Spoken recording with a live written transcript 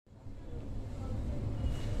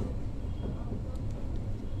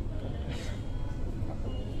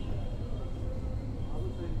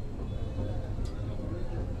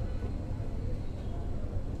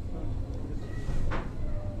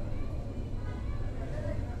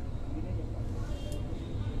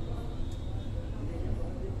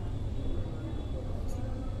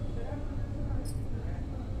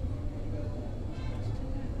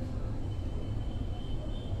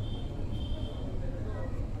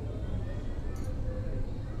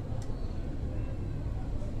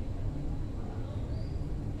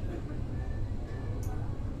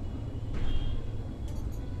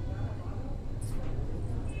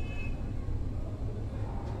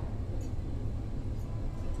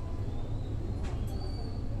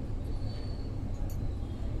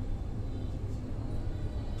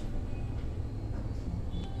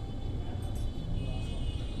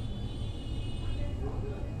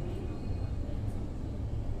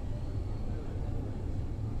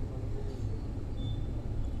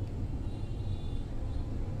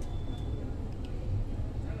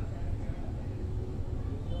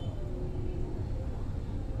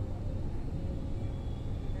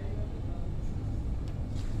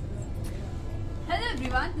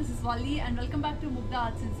everyone, this is Wali and welcome back to Mugdha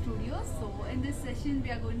Arts and Studios. So in this session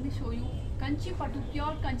we are going to show you Kanchi Pattu,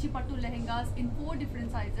 pure Kanchi Pattu Lehengas in 4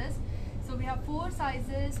 different sizes. So we have 4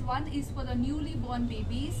 sizes. One is for the newly born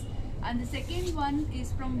babies and the second one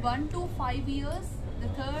is from 1 to 5 years. The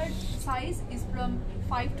third size is from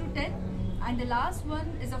 5 to 10 and the last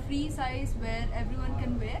one is a free size where everyone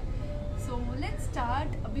can wear. So let's start.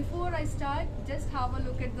 Before I start, just have a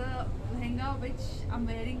look at the lehenga which I'm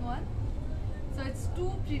wearing on. So it's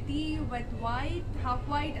too pretty with white, half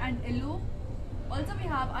white and yellow. Also we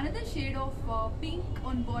have another shade of pink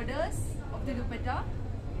on borders of the dupatta.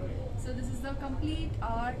 So this is the complete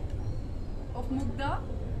art of Mugdha.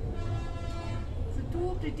 So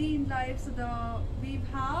too pretty in life. So we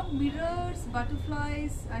have mirrors,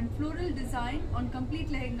 butterflies and floral design on complete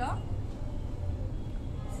lehenga.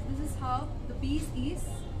 So this is how the piece is.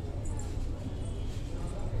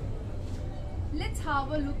 Let's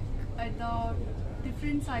have a look at the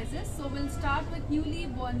different sizes. So we'll start with newly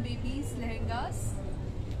born babies lehengas,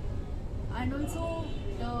 and also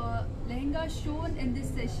the lehenga shown in this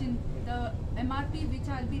session, the MRP which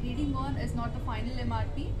I'll be reading on is not the final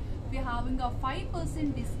MRP. We're having a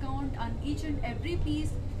 5% discount on each and every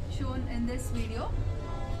piece shown in this video.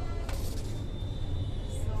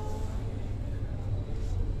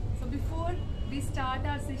 So before we start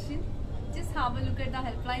our session, just have a look at the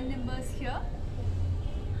helpline numbers here.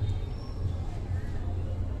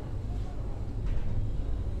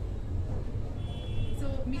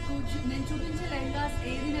 నేను చూపించే లెహంగాస్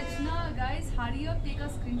ఏది నచ్చినా guys, hurry up, take a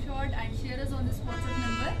screenshot and share us on this WhatsApp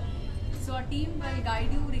number. So our team will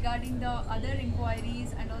guide you regarding the other inquiries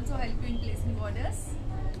and also help you in placing orders.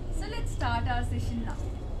 So let's start our session now.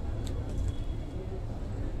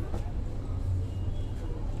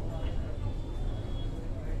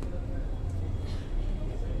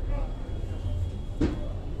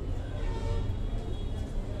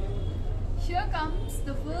 Here comes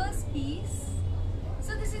the first piece.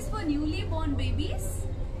 So this is for newly born babies,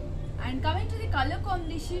 and coming to the color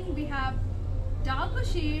combination, we have darker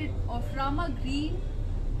shade of Rama green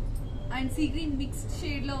and sea green mixed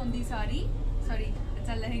shade on the saree. Sorry, it's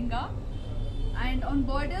a lehenga. And on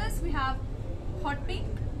borders we have hot pink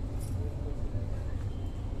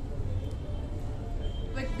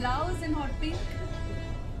with blouse in hot pink.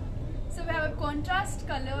 So we have a contrast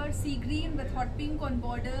color sea green with hot pink on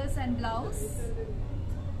borders and blouse.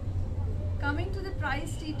 Coming to the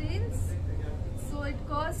price details, so it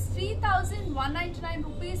costs 3,199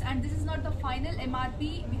 rupees and this is not the final MRP.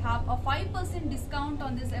 We have a 5% discount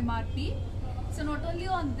on this MRP. So not only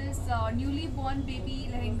on this newly born baby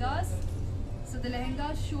lehengas, so the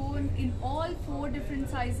lehengas shown in all 4 different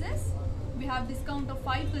sizes, we have discount of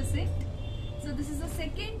 5%. So this is the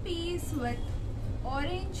second piece with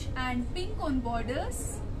orange and pink on borders.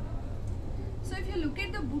 So if you look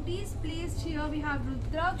at the booties placed here, we have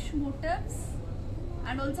Rudraksh motifs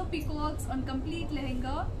and also peacocks on complete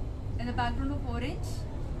lehenga in the background of orange.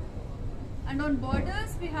 And on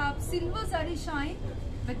borders we have silver zari shine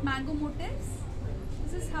with mango motifs.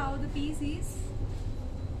 This is how the piece is.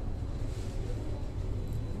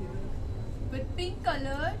 With pink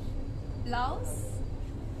color blouse.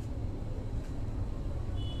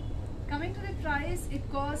 Coming to the price, it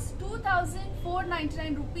costs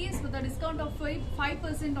 2,499 rupees with a discount of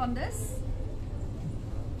 5% on this.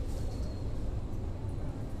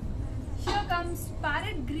 Here comes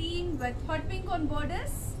parrot green with hot pink on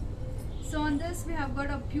borders. So on this we have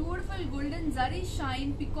got a beautiful golden zari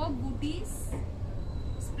shine peacock booties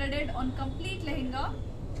spreaded on complete lehenga.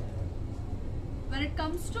 When it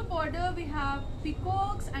comes to border, we have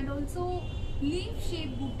peacocks and also leaf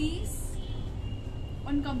shaped booties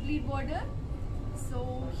on complete border. So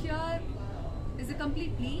here is a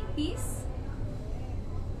complete piece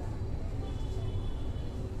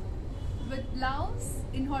with blouse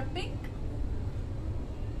in hot pink.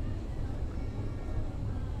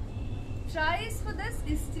 Price for this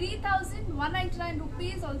is 3,199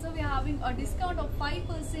 rupees. Also we are having a discount of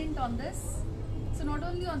 5% on this. So not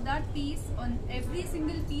only on that piece, on every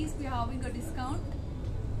single piece we are having a discount.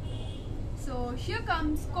 So here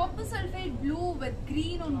comes copper sulphate blue with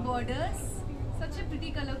green on borders. Such a pretty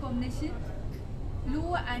color combination.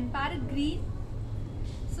 Blue and parrot green.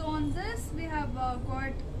 So on this we have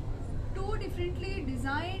got 2 differently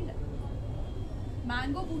designed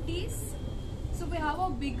mango booties. So we have a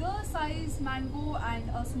bigger size mango and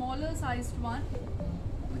a smaller sized one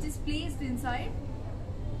which is placed inside.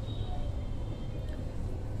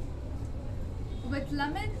 With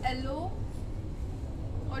lemon yellow,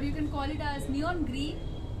 or you can call it as neon green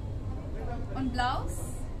on blouse.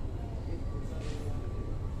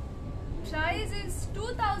 Price is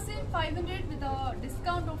 2,500 with a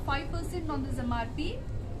discount of 5% on this MRP.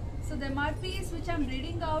 So the MRP which I'm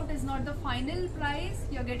reading out is not the final price.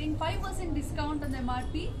 You're getting 5% discount on the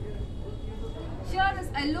MRP. Here is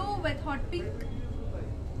yellow with hot pink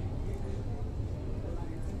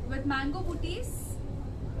with mango booties.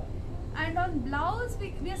 And on blouse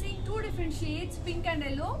we are seeing two different shades, pink and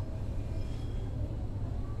yellow.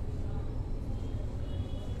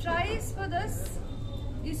 Price for this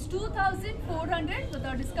is 2,400 with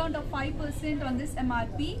a discount of 5% on this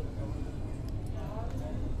MRP.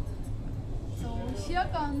 So here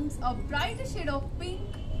comes a brighter shade of pink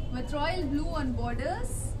with royal blue on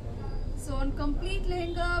borders. So on complete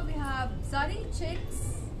lehenga we have saree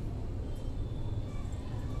checks.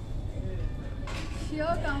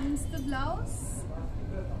 Here comes the blouse.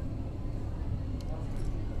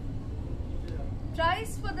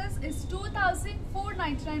 Price for this is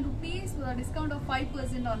 2,499 rupees with a discount of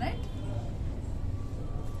 5% on it.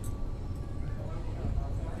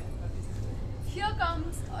 Here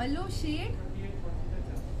comes a yellow shade,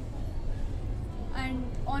 and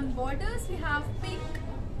on borders we have pink.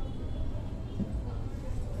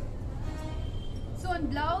 So on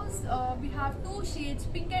blouse we have two shades,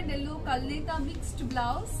 pink and yellow, Kalneta mixed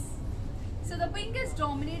blouse. So the pink is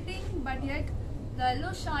dominating, but yet the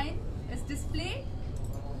yellow shine is displayed.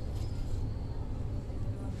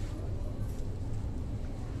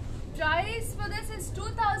 Price for this is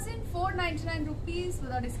 2,499 rupees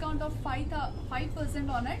with a discount of 5%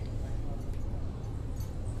 on it.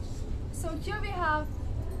 So here we have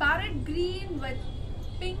parrot green with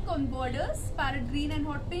pink on borders, parrot green and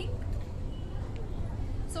hot pink.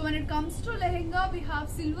 So when it comes to lehenga, we have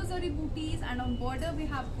silver zari booties, and on border we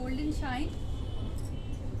have golden shine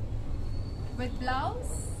with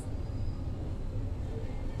blouse.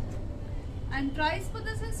 And price for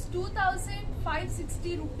this is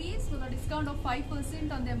 2,560 rupees with a discount of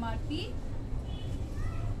 5% on the MRP.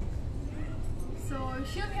 So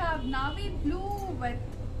here we have navy blue with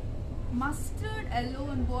mustard yellow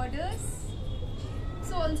on borders.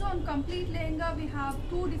 So also on complete lehenga we have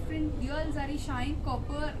two different real zari shine,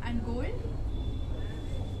 copper and gold.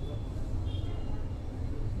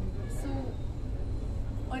 So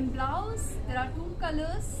on blouse there are two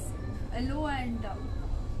colors, yellow and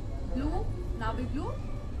blue, navy blue.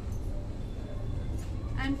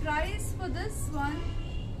 And price for this one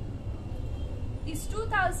is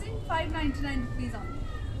 2,599 rupees only.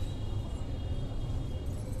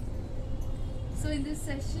 So in this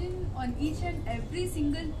session, on each and every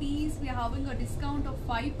single piece we are having a discount of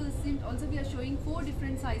 5%. Also we are showing 4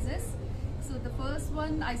 different sizes. So the first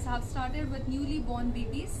one I have started with newly born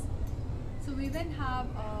babies. So we even have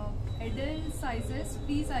adult sizes,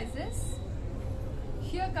 free sizes.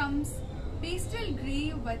 Here comes pastel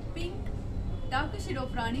grey with pink, darker shade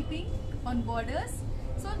of rani pink on borders.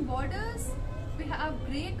 So on borders we have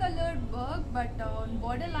grey colored work, but on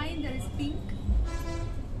borderline there is pink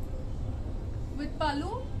with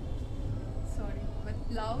pallu, with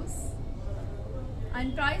blouse.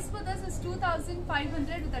 And price for this is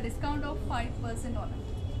 2,500 with a discount of 5% on it.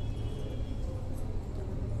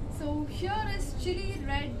 So here is chili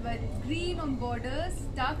red with green on borders,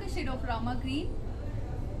 darker shade of rama green.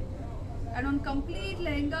 And on complete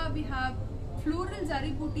lehenga we have floral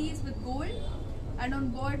zari booties with gold, and on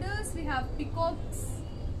borders we have peacocks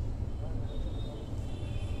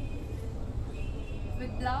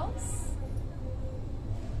with blouse.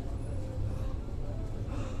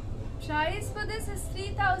 Price for this is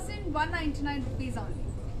 3,199 rupees only.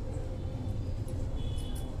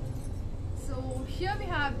 So here we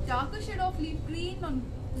have darker shade of leaf green on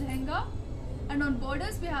lehenga, and on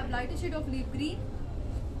borders we have lighter shade of leaf green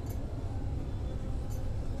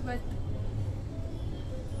with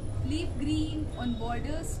leaf green on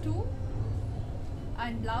borders too,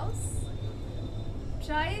 and blouse.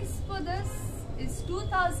 Price for this is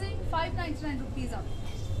 2,599 rupees only.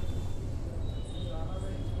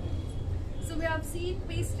 So we have seen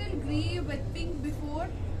pastel grey with pink before,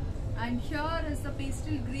 and here is the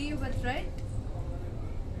pastel grey with red.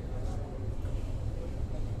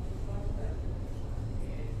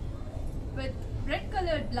 With red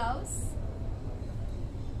colored blouse.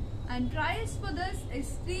 And price for this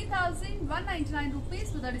is 3,199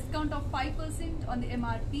 rupees with a discount of 5% on the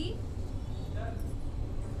MRP.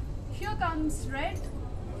 Here comes red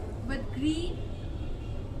with green.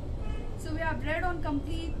 So we have red on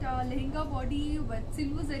complete lehenga body with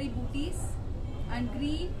silver zari booties, and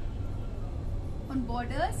green on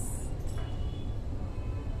borders.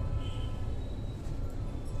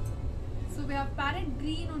 So we have parrot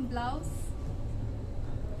green on blouse.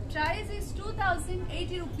 Price is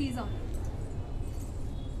 2,080 rupees only.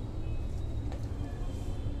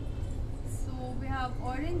 have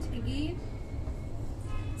orange again.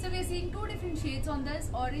 So we are seeing two different shades on this,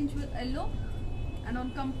 orange with yellow. And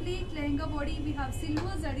on complete lehenga body we have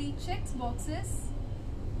silver zari checks boxes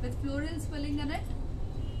with florals filling in it.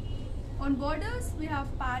 On borders we have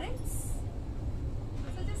parrots.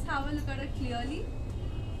 So just have a look at it clearly.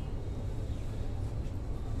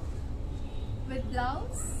 With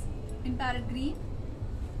blouse in parrot green.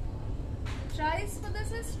 Price for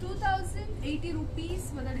this is 2080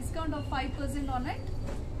 rupees with a discount of 5% on it.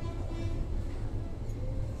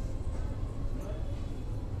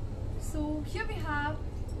 So here we have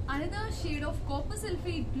another shade of copper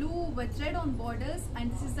sulphate blue with red on borders,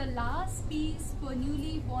 and this is the last piece for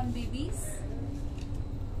newly born babies.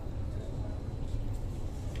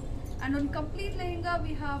 And on complete lehenga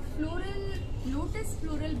we have lotus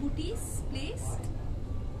floral booties placed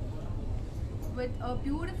with a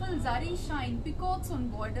beautiful zari shine peacocks on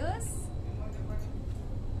borders.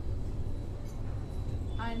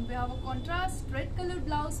 And we have a contrast red color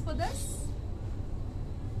blouse for this.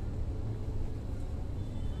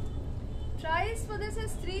 Price for this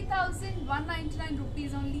is 3,199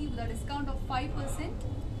 rupees only with a discount of 5%.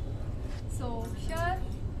 So here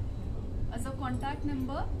as a contact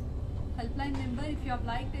number, helpline number, if you have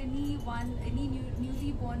liked any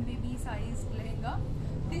newly born baby size lehenga,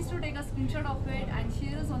 please do take a screenshot of it and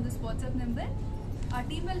share us on this WhatsApp number. Our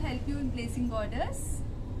team will help you in placing orders.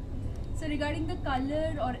 So regarding the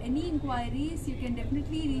color or any inquiries, you can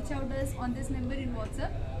definitely reach out to us on this number in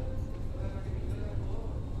WhatsApp.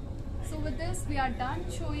 So with this we are done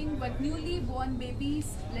showing with newly born babies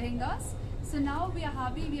lehengas. So now we are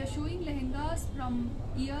showing lehengas from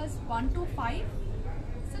years 1 to 5.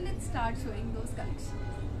 So let's start showing those collections.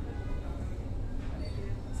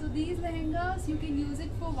 So these lehengas you can use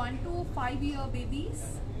it for 1 to 5 year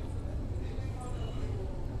babies.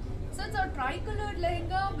 So it's a tricolored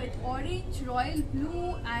lehenga with orange, royal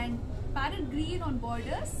blue and parrot green on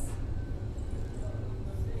borders.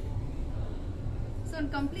 So in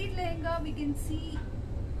complete lehenga we can see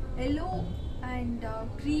yellow and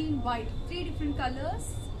green, white, 3 different colors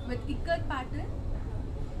with ikat pattern.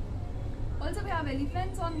 Also we have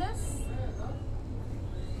elephants on this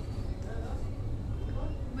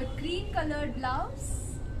with green colored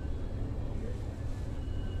blouse.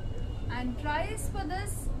 And price for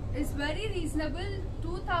this is very reasonable,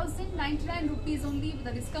 2,099 rupees only with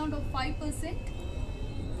a discount of 5%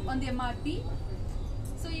 on the MRP.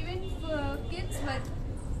 So even for kids with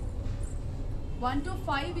 1 to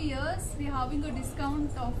 5 years, we are having a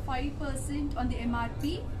discount of 5% on the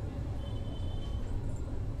MRP.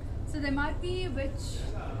 So the MRP which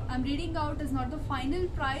I'm reading out is not the final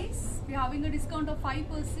price. We are having a discount of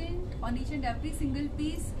 5% on each and every single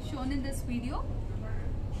piece shown in this video.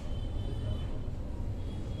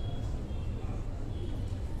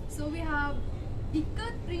 So we have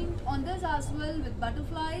ikat print on this as well with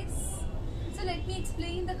butterflies. So let me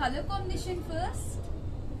explain the color combination first.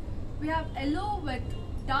 We have yellow with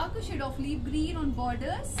darker shade of leaf green on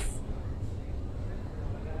borders.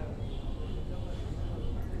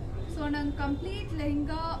 So on a complete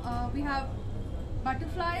lehenga we have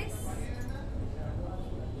butterflies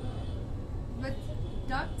with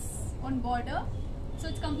ducks on border. So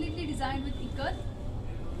it's completely designed with ikat.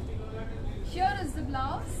 Here is the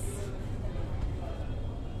blouse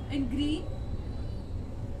in green.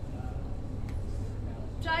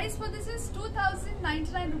 Price for this is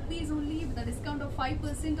 2,099 rupees only with a discount of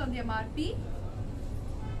 5% on the MRP.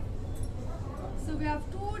 So we have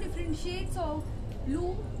 2 different shades of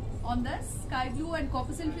blue on this, sky blue and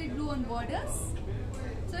copper sulphate blue on borders.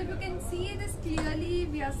 So if you can see this clearly,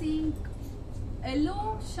 we are seeing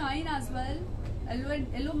yellow shine as well,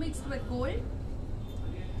 yellow mixed with gold.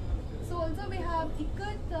 So also we have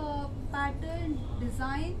ikat pattern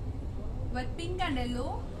design with pink and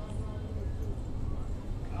yellow.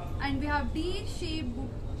 And we have D-shaped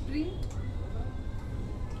print.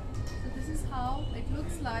 So this is how it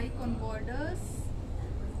looks like on borders.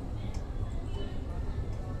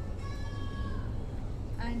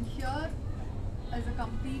 And here is a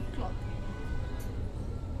complete cloth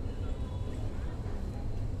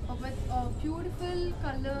with a beautiful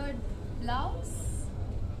colored blouse.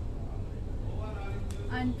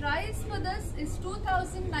 And price for this is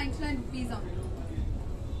 2,099 rupees only.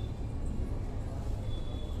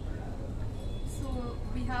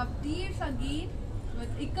 We have deers again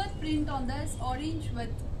with ikat print on this, orange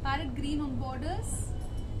with parrot green on borders.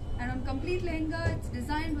 And on complete lehenga it's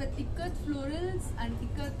designed with ikat florals and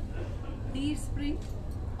ikat deers print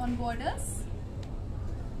on borders.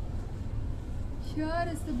 Here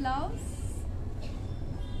is the blouse.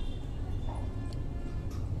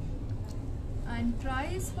 And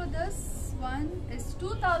price for this one is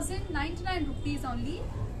 2099 rupees only,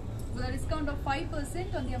 with a discount of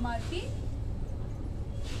 5% on the MRP.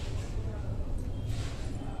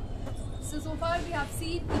 So far we have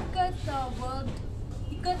seen ikat worked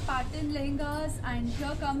ikat pattern lehengas, and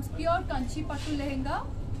here comes pure Kanchi Pattu Lehenga.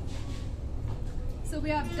 So we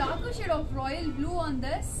have darker shade of royal blue on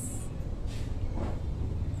this,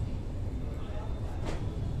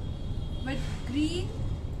 with green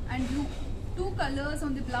and blue, two colors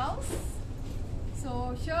on the blouse.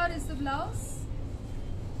 So here is the blouse.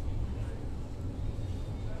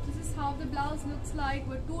 This is how the blouse looks like,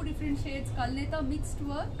 with two different shades, Kalneta mixed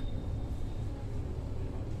work.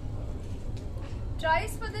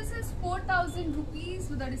 Price for this is 4000 rupees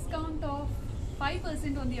with a discount of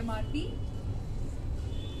 5% on the MRP.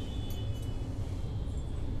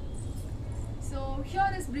 So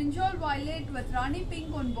here is brinjal violet with Rani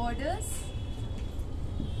pink on borders.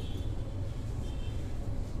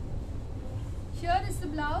 Here is the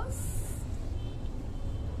blouse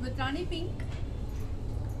with Rani pink,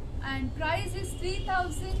 and price is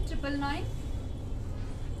 3999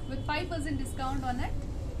 with 5% discount on it.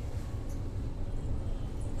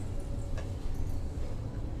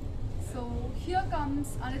 So here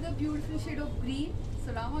comes another beautiful shade of green.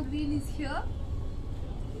 So Rama green is here,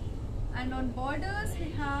 and on borders we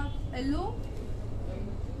have yellow.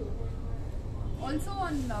 Also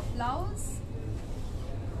on the blouse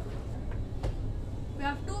we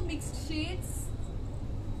have two mixed shades,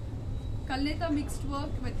 Kalneta mixed work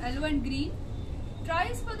with yellow and green.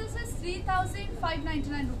 Price for this is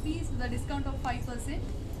 3599 rupees with a discount of 5%.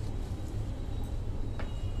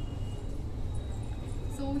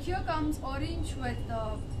 So here comes orange with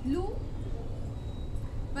blue.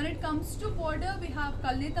 When it comes to border, we have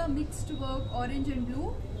Kalneta mixed work, orange and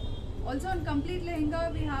blue. Also on complete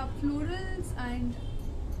lehenga we have florals and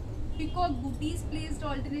peacock booties placed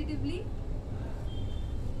alternatively,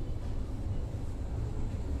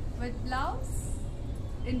 with blouse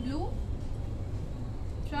in blue.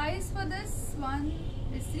 Price for this one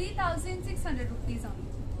is 3600 rupees only.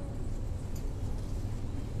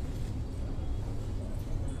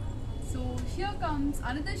 So here comes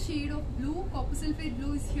another shade of blue, copper sulphate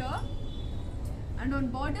blue is here, and on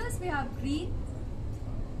borders we have green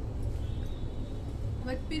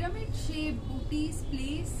with pyramid shaped booties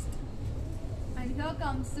placed, and here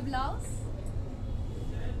comes the blouse.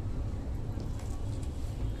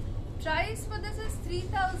 Price for this is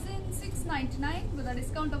 3699 with a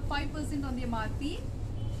discount of 5% on the MRP.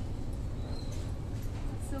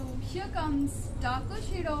 So here comes darker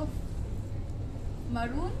shade of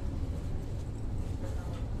maroon,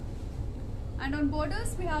 and on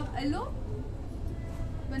borders we have yellow.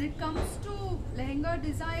 When it comes to lehenga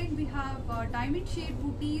design, we have diamond shaped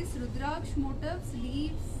booties, rudraksh motifs,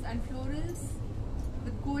 leaves and florals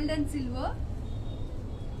with gold and silver.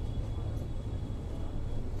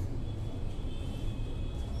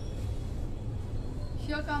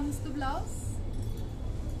 Here comes the blouse,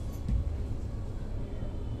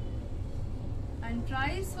 and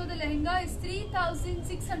price for the lehenga is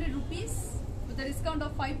 3600 rupees with a discount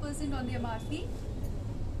of 5% on the MRP.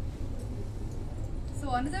 So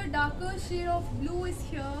another darker shade of blue is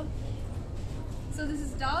here. So this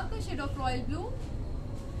is darker shade of royal blue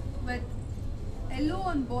with yellow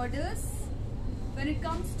on borders. When it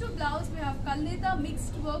comes to blouse, we have Kalneta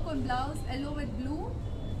mixed work on blouse, yellow with blue.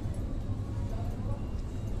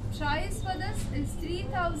 Price for this is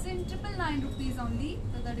 3999 rupees only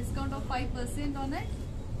with a discount of 5% on it.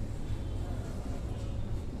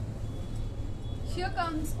 Here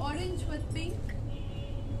comes orange with pink,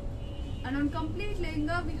 and on complete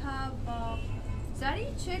lehenga we have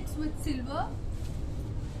zari checks with silver,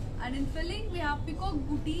 and in filling we have peacock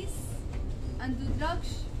booties and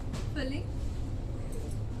rudraksh filling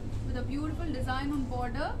with a beautiful design on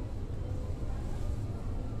border.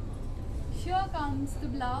 Here comes the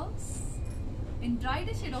blouse in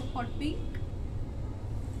brighter shade of hot pink,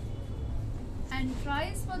 and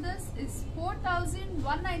price for this is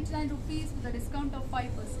 4199 rupees with a discount of 5%.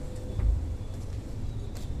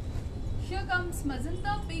 Here comes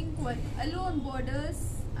magenta pink with yellow on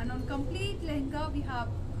borders, and on complete lehenga we have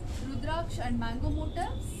rudraksh and mango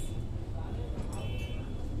motifs.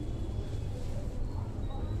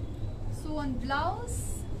 So on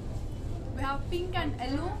blouse we have pink and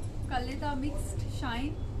yellow Kalneta mixed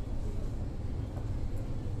shine.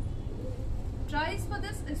 Price for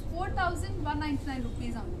this is 4199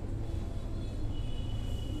 rupees only.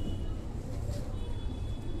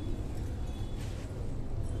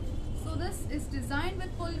 So this is designed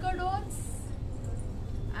with polka dots,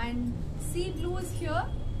 and sea blue is here.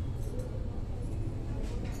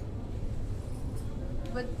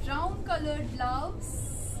 with brown colored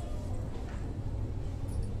blouse.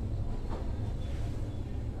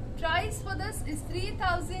 Price for this is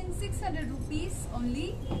 3,600 rupees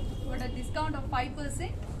only, with a discount of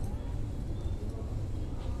 5%.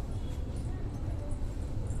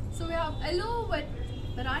 So we have yellow with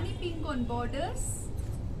Rani pink on borders.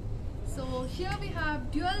 So here we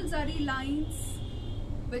have dual zari lines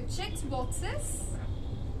with checks boxes.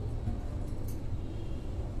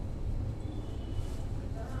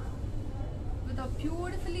 With a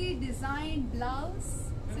beautifully designed blouse.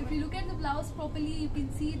 So if you look at the blouse properly, you can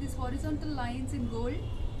see these horizontal lines in gold.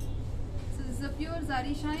 So this is a pure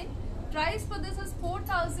zari shine. Price for this is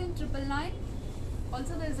 4,999.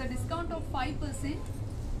 Also there is a discount of 5%.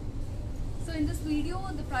 So in this video,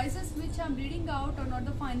 the prices which I am reading out are not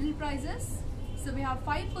the final prices. So we have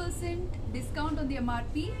 5% discount on the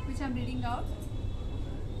MRP which I am reading out.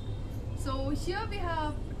 So here we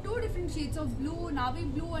have two different shades of blue, navy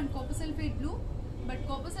blue and copper sulphate blue. But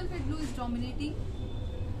copper sulphate blue is dominating,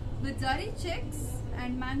 with zari checks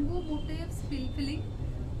and mango motifs filling,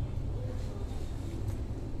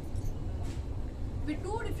 with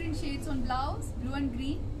two different shades on blouse, blue and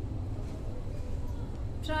green.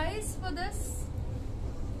 Price for this,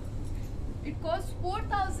 it costs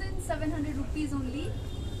 4,700 rupees only,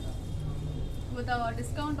 with a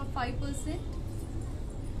discount of 5%.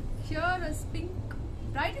 Here is pink,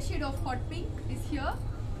 brighter shade of hot pink is here,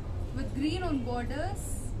 with green on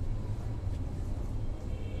borders.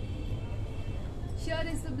 Here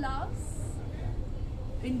is the blouse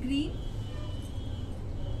in green,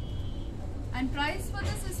 and price for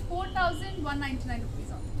this is 4,199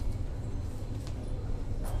 rupees only.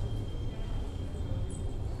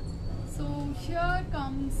 So here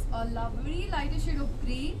comes a lovely lighter shade of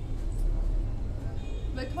grey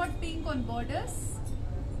with hot pink on borders,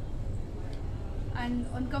 and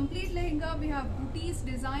on complete lehenga we have booties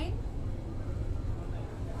design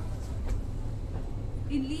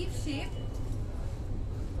in leaf shape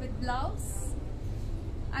with blouse,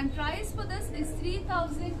 and price for this is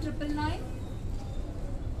 3,999.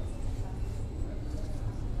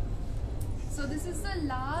 So this is the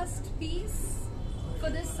last piece for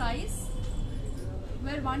this size,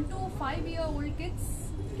 where 1 to 5 year old kids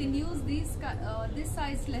can use these this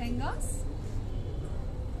size lehengas.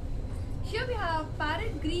 Here we have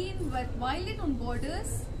parrot green with violet on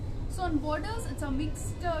borders. So on borders it's a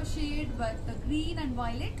mixed shade with the green and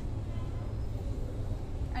violet.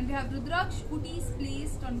 And we have Rudraksh booties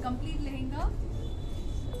placed on complete lehenga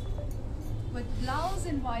with blouse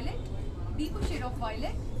in violet, deeper shade of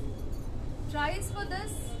violet. Price for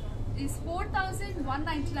this is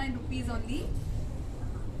 4,199 rupees only.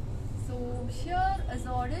 So here is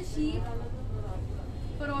the order sheet.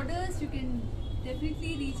 For orders, you can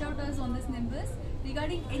definitely reach out to us on these numbers.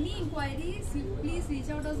 Regarding any inquiries, please reach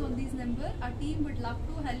out to us on these numbers. Our team would love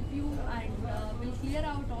to help you and will clear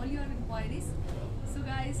out all your inquiries. So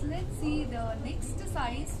guys, let's see the next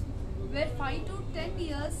size where 5 to 10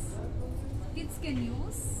 years kids can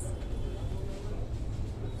use.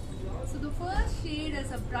 So the first shade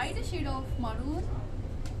is a brighter shade of maroon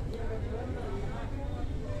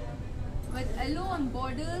with yellow on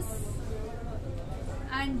borders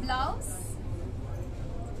and blouse.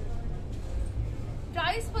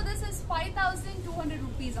 Price for this is 5,200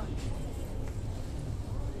 rupees only.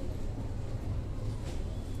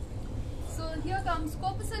 So here comes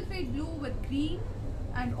copper sulphate blue with green,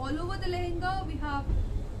 and all over the lehenga we have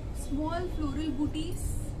small floral booties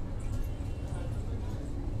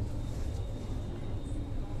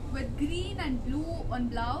with green and blue on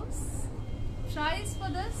blouse. Price for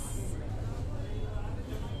this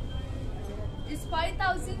is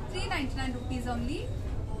 5,399 rupees only.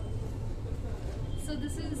 So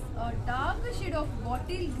this is a darker shade of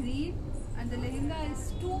bottle green, and the lehenga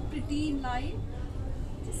is too pretty in light.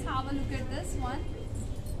 Just have a look at this one.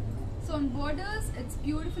 So on borders it's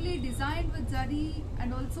beautifully designed with zari,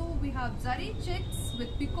 and also we have zari checks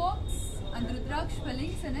with peacocks and Rudraksh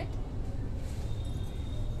fillings in it,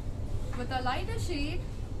 with a lighter shade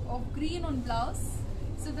of green on blouse.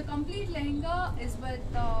 So the complete lehenga is with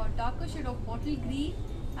a darker shade of bottle green,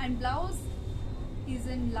 and blouse is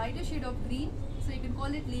in lighter shade of green, so you can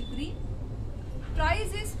call it leaf green.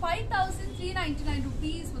 Price is 5,399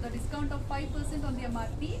 rupees with a discount of 5% on the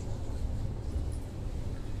MRP.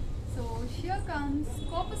 So here comes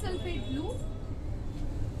copper sulphate blue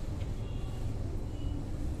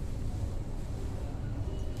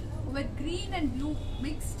with green and blue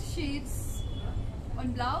mixed shades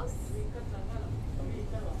on blouse.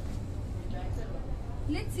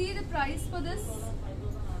 Let's see the price for this.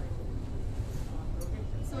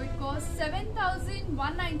 So it costs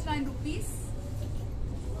 7,199 rupees.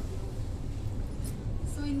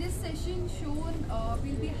 So in this session shown,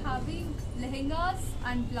 we'll be having lehengas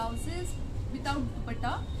and blouses without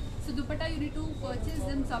dupatta. So dupatta you need to purchase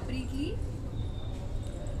them separately.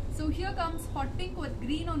 So here comes hot pink with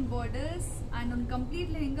green on borders, and on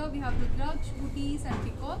complete lehenga we have rudraksh, booties and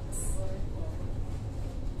peacocks.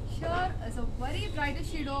 Here is a very brighter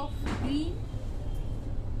shade of green.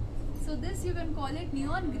 So this you can call it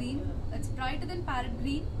neon green. It's brighter than parrot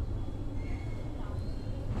green.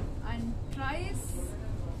 And price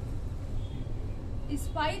is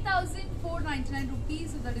 5,499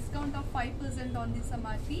 rupees with a discount of 5% on this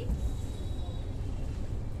MRP.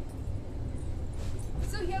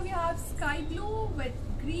 So here we have sky blue with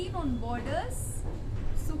green on borders.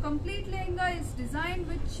 So complete lehenga is designed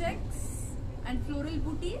with checks and floral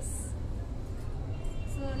booties.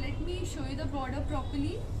 So let me show you the border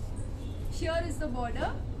properly. Here is the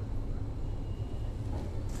border.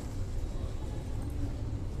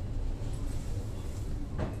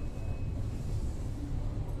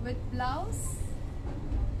 With blouse.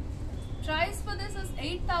 Price for this is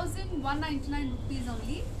 8,199 rupees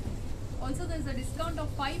only. Also there is a discount of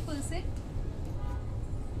 5%.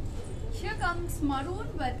 Here comes maroon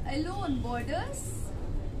with yellow on borders.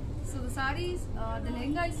 So the sarees, the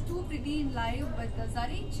lehenga is too pretty in live with the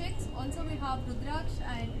zari checks. Also we have rudraksh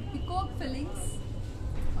and peacock fillings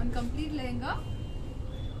on complete lehenga.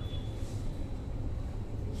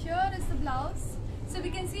 Here is the blouse. So we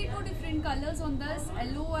can see two different colors on this,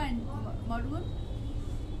 yellow and maroon.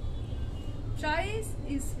 Price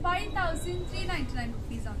is 5,399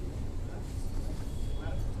 rupees only.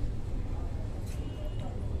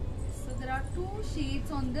 So there are two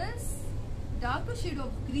shades on this, darker shade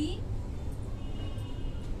of green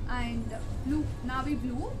and blue, navy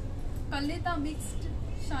blue. Kalleta mixed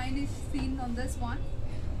shine is seen on this one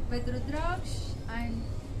with rudraksh and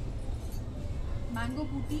mango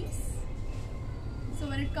booties. So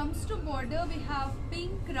when it comes to border, we have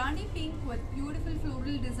pink, rani pink with beautiful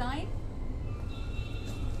floral design.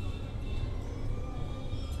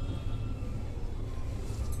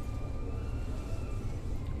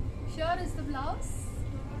 Here is the blouse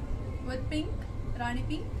with pink, rani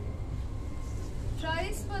pink.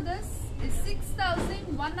 Price for this is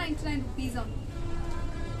 6,199 rupees only.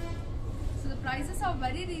 So the prices are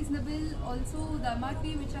very reasonable. Also the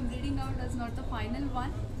MRP which I am reading out is not the final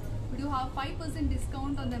one. We do have 5%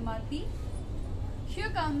 discount on the MRP. Here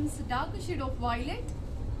comes darker shade of violet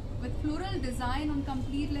with floral design on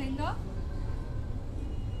complete lehenga.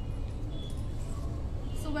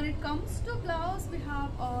 So when it comes to blouse, we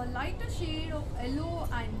have a lighter shade of yellow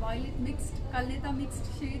and violet mixed, Kalleta mixed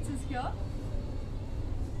shades is here.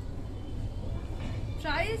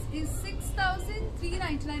 Price is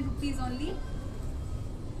 6,399 rupees only.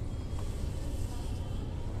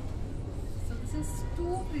 So this is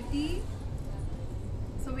too pretty.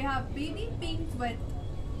 So we have baby pink with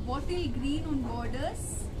bottle green on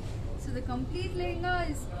borders. So the complete lehenga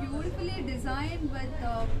is beautifully designed with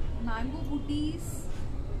mango booties,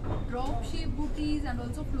 drop shape booties and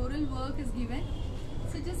also floral work is given.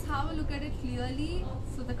 So just have a look at it clearly.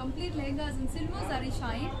 So the complete lehenga is in silver zari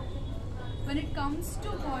shine. When it comes to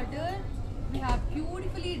border, we have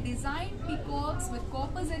beautifully designed peacocks with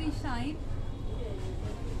copper zari shine.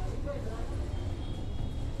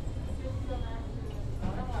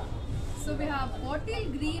 So we have bottle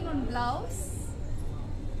green on blouse.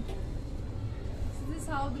 So this is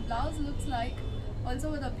how the blouse looks like. Also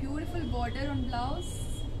with a beautiful border on blouse.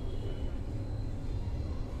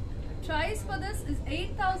 Price for this is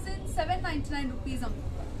 8,799 rupees only,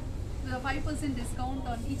 with a 5% discount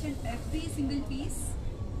on each and every single piece.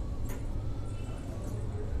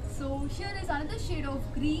 So here is another shade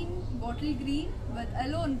of green, bottle green with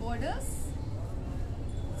yellow on borders.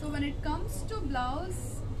 So when it comes to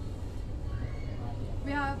blouse,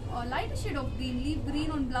 we have a lighter shade of green, leaf green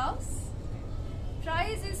on blouse.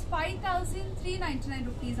 Price is 5,399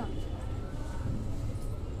 rupees only.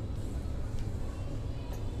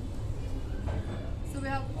 So we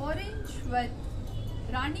have orange with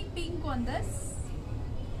rani pink on this.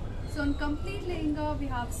 So on complete lehenga we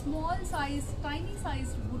have small size, tiny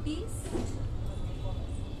sized booties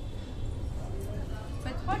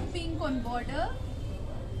with hot pink on border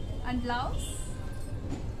and blouse.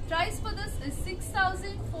 Price for this is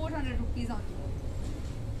 6,400 rupees only.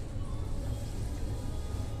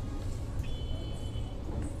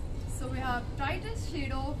 So we have brightest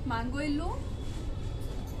shade of mango yellow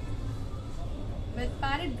with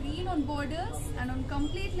parrot green on borders, and on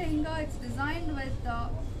complete lehenga it's designed with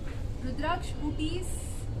rudraksh booties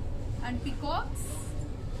and peacocks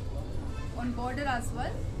on border as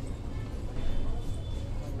well,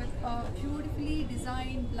 with a beautifully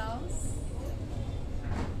designed blouse.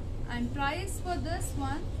 And price for this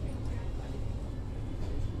one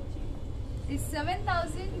is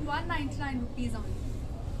 7,199 rupees only.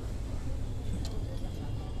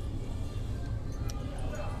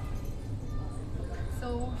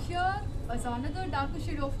 So here is another darker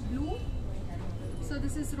shade of blue. So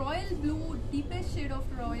this is royal blue, deepest shade of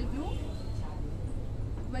royal blue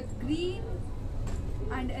with green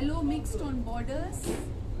and yellow mixed on borders.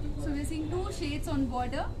 So we're seeing two shades on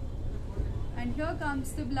border, and here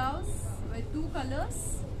comes the blouse with two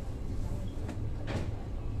colors.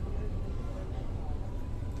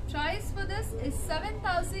 Price for this is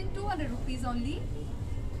 7,200 rupees only.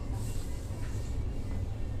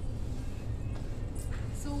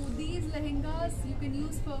 So these lehengas you can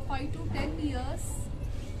use for 5 to 10 years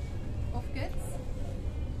of kids.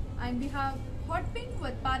 And we have hot pink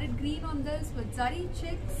with parrot green on this with zari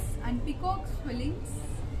checks and peacock swellings.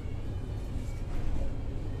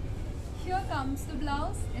 Here comes the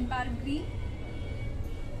blouse in parrot green.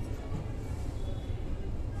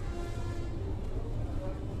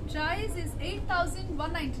 Price is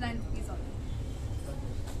 8,199 rupees only.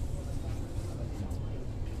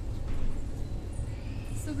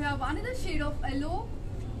 So we have another shade of yellow,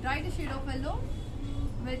 brighter shade of yellow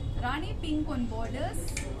with Rani pink on borders.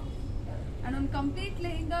 And on complete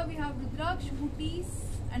lehenga we have Rudraksh booties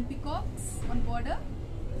and peacocks on border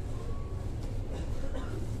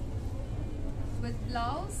with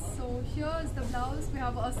blouse. So here is the blouse. We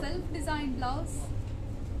have a self-designed blouse.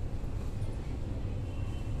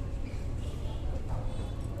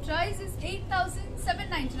 Price is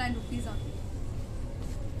 8,799 rupees only.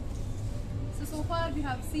 So far we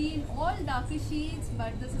have seen all darker shades,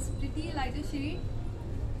 but this is pretty lighter shade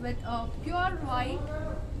with pure white.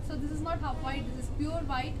 So this is not half white, this is pure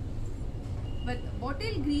white with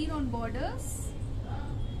bottle green on borders.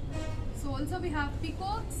 So also we have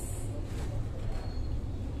peacocks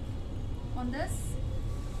on this.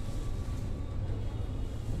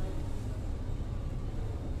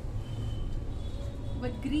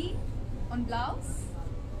 With green on blouse.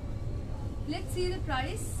 Let's see the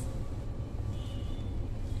price.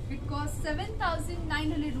 It costs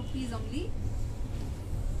 7,900 rupees only.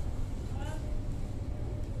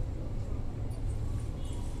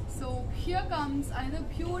 So here comes another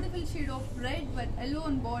beautiful shade of red with yellow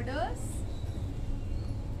on borders.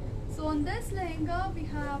 So on this lehenga we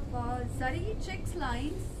have zari checks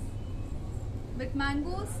lines with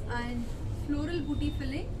mangoes and floral booty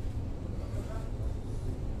filling.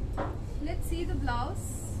 Let's see the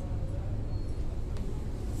blouse.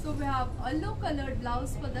 So we have yellow colored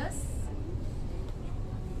blouse for this,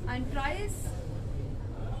 and price,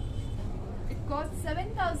 it costs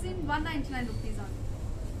 7,199 rupees only,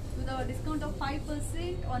 with a discount of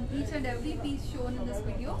 5% on each and every piece shown in this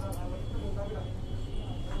video.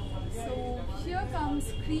 So here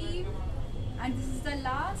comes cream, and this is the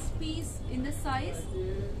last piece in the size.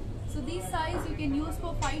 So these size you can use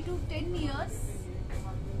for 5 to 10 years.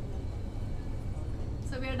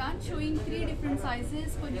 So we are done showing 3 different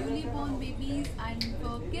sizes for newly born babies and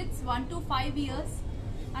for kids 1 to 5 years,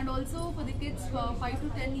 and also for the kids for 5 to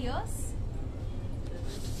 10 years.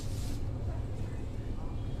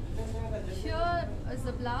 Here is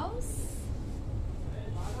the blouse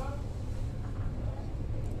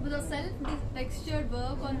with a self-textured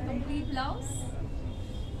work on complete blouse.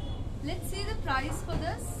 Let's see the price for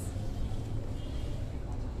this.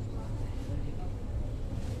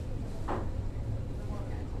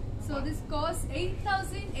 So this costs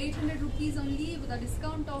 8,800 rupees only, with a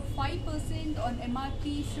discount of 5% on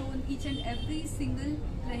MRP shown each and every single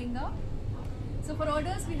lehenga. So for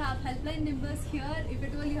orders we have helpline numbers here. If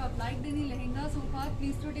at all you have liked any lehenga so far,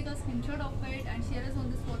 please do take a screenshot of it and share us on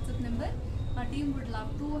this WhatsApp number. Our team would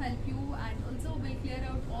love to help you, and also will clear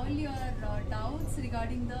out all your doubts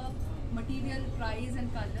regarding the material, price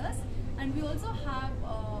and colors. And we also have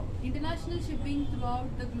international shipping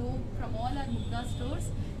throughout the globe from all our Mugdha stores.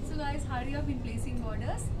 So guys, hurry up in placing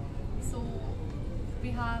orders. So we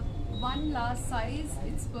have one last size.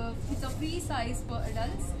 It's a free size for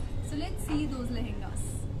adults. So let's see those lehengas.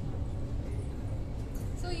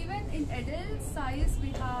 So even in adult size we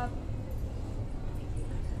have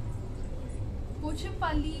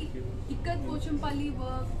Pochampalli, ikat Pochampalli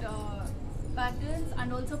worked patterns,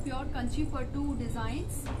 and also pure Kanchi Pattu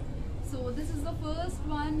designs. So this is the first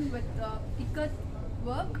one with ikat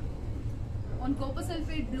work on copper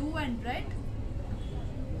sulphate blue and red.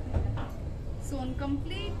 So on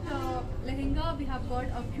complete lehenga we have got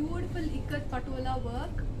a beautiful ikat patola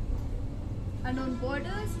work, and on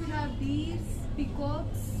borders we have these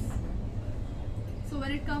peacocks. So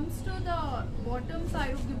when it comes to the bottom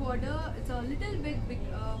side of the border, it's a little bit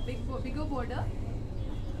bigger border,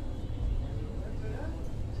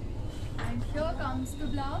 And here comes the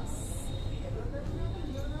blouse.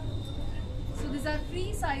 So these are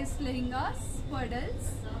free size lehengas for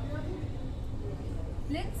adults.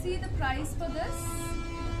 Let's see the price for this.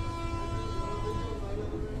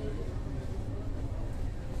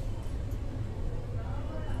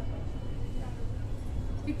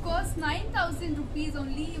 It costs 9,000 rupees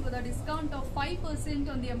only with a discount of 5%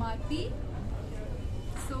 on the MRP.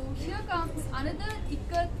 So here comes another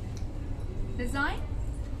ikat design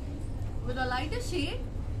with a lighter shade.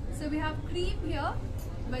 So we have cream here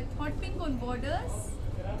with hot pink on borders.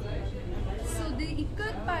 So the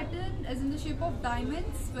ikat pattern is in the shape of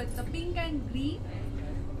diamonds with the pink and green.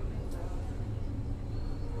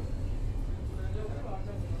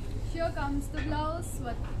 Here comes the blouse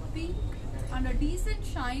with pink and a decent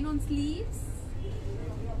shine on sleeves.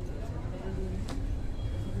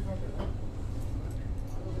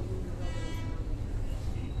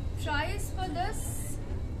 Price for this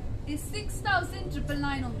is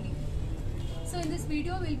 6,999 only. So in this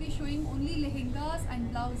video we'll be showing only lehengas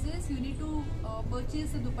and blouses. You need to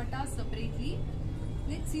purchase the dupatta separately.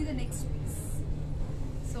 Let's see the next piece.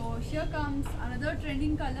 So here comes another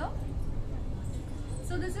trending color.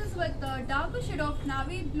 So this is with the darker shade of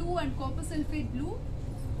navy blue and copper sulphate blue.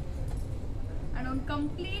 And on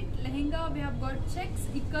complete lehenga we have got checks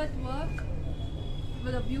ikat work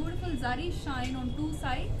with a beautiful zari shine on two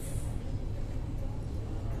sides.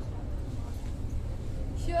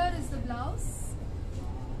 Here is the blouse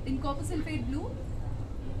in copper sulphate blue.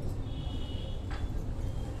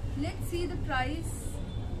 Let's see the price.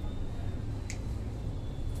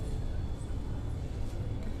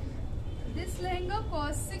 This lehenga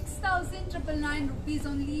costs 6,999 rupees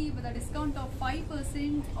only with a discount of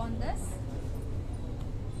 5% on this.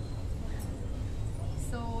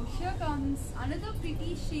 So here comes another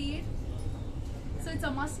pretty shade. So it's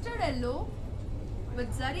a mustard yellow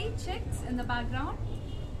with zari checks in the background.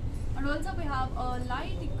 And also we have a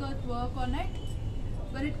light ikat work on it.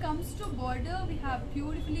 When it comes to border, we have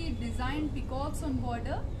beautifully designed peacocks on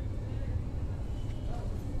border.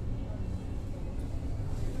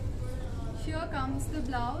 Here comes the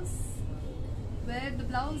blouse, where the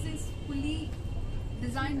blouse is fully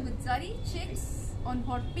designed with zari checks on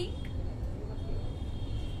hot pink.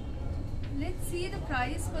 Let's see the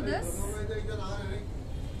price for this.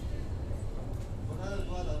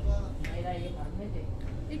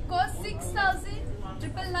 It costs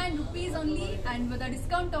 6,999 rupees only and with a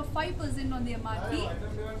discount of 5% on the MRP.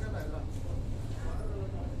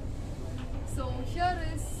 So here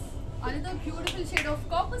is another beautiful shade of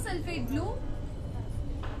copper sulphate blue.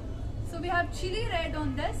 So we have chili red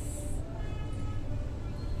on this.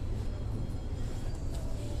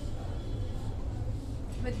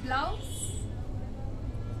 With blouse.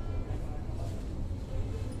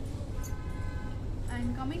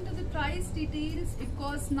 And coming to the price details, it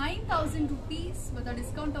costs 9,000 rupees with a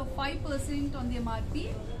discount of 5% on the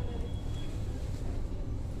MRP.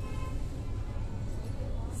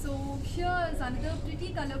 So here is another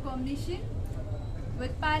pretty color combination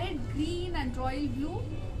with parrot green and royal blue.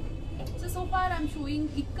 So far I'm showing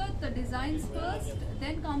ikat, the designs first,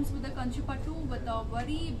 then comes with the kanchi pattu with a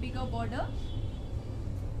very bigger border.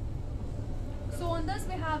 So on this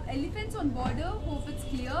we have elephants on border, hope it's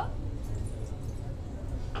clear.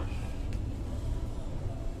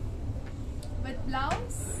 With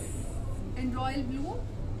blouse in royal blue.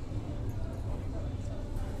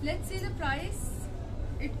 Let's see the price.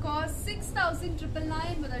 It costs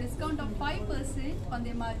 6,999 with a discount of 5% on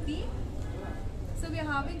the MRP. So we are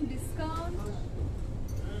having discount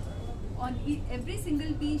on every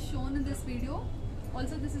single piece shown in this video.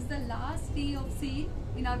 Also this is the last day of sale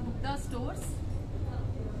in our Mugdha stores.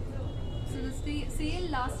 So the sale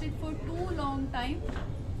lasted for too long time.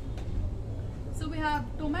 So we have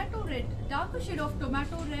tomato red, darker shade of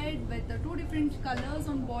tomato red with the two different colors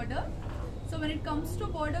on border. So when it comes to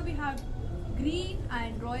border, we have green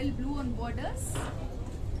and royal blue on borders.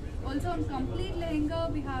 Also on complete lehenga,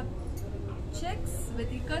 we have checks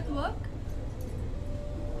with ikat work.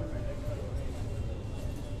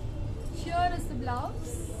 Here is the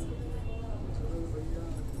blouse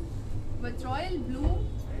with royal blue,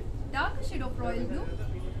 darker shade of royal blue.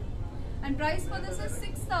 And price for this is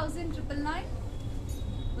 6,999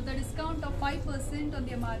 with a discount of 5% on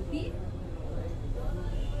the MRP.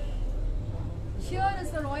 Here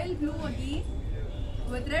is the royal blue again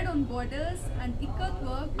with red on borders and ikat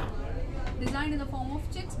work designed in the form of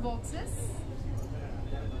checks boxes.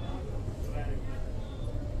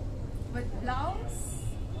 With blouse.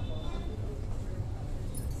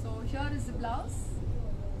 So here is the blouse.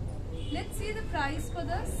 Let's see the price for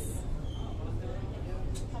this.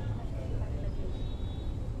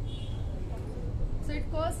 So it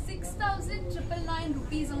costs 6,999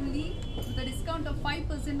 rupees only with a discount of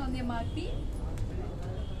 5% on the MRP.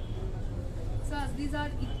 So as these are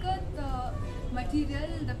ikat material,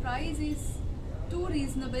 the price is too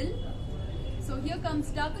reasonable. So here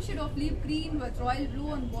comes darker shade of leaf green with royal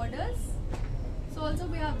blue on borders. So also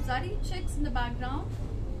we have zari checks in the background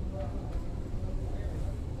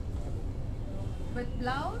with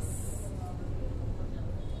blouse.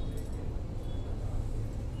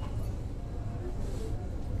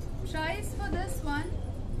 Price for this one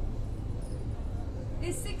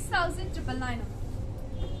is 6,999.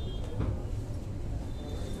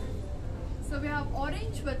 So we have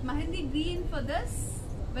orange with mehendi green for this,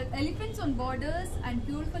 with elephants on borders and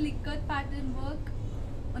beautiful ikat pattern work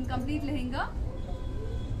on complete lehenga.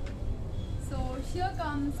 So here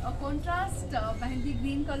comes a contrast mehendi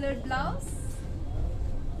green colored blouse.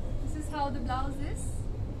 This is how the blouse is.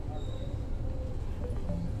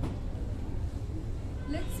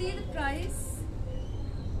 Let's see the price.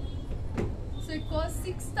 So it costs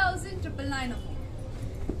 6,999 only.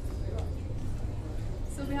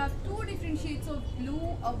 So we have two different shades of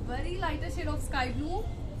blue, a very lighter shade of sky blue,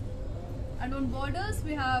 and on borders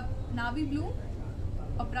we have navy blue,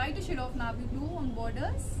 a brighter shade of navy blue on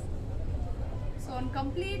borders. So on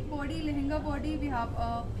complete body, lehenga body, we have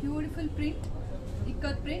a beautiful print,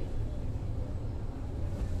 ikat print.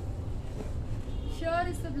 Here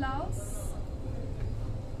is the blouse.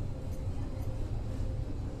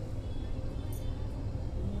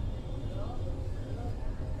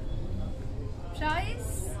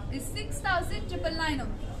 Price is 6,999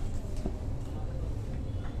 only.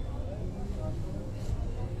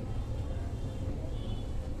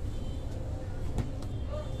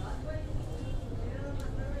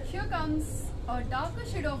 Here comes a darker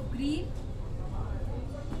shade of green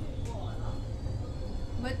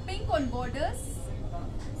with pink on borders.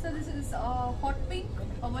 So this is hot pink,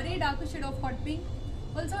 a very darker shade of hot pink.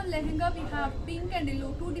 Also on lehenga we have pink and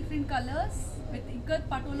yellow, two different colors with ikat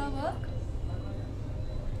patola work.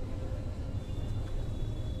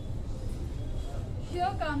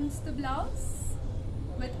 Here comes the blouse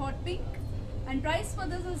with hot pink, and price for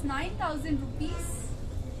this is 9,000 rupees.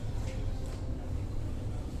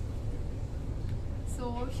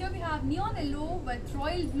 So here we have neon yellow with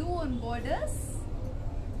royal blue on borders.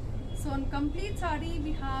 So on complete saree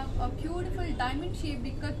we have a beautiful diamond shaped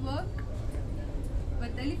ikat work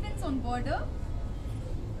with elephants on border.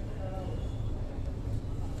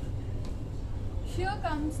 Here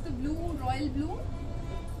comes the blue, royal blue.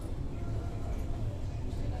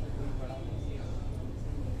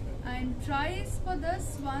 And price for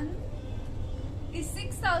this one is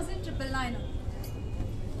 6,999.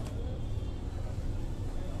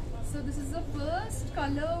 So this is the first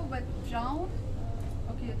color with brown.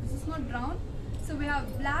 Okay, this is not brown. So we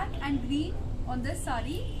have black and green on this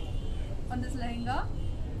saree, on this lehenga.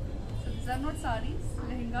 So these are not sarees,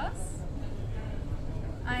 lehengas.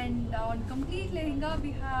 And on complete lehenga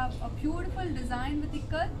we have a beautiful design with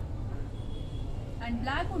ikat and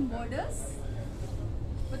black on borders,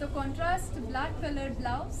 with a contrast black colored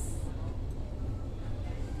blouse.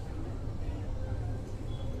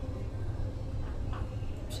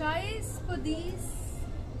 Price for these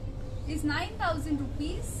is 9,000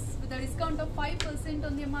 rupees with a discount of 5%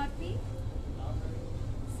 on the MRP.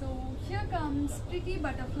 So here comes pretty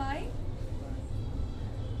butterfly,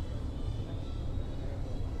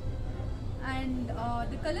 and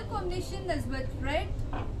the color combination is with red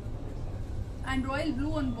and royal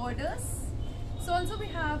blue on borders. So also we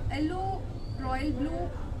have yellow, royal blue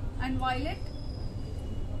and violet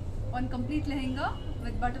on complete lehenga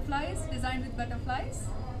with butterflies, designed with butterflies.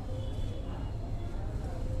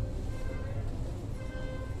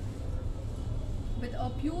 With a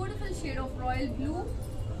beautiful shade of royal blue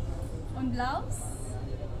on blouse.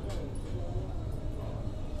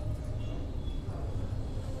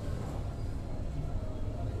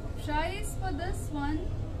 Price for this one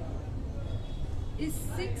is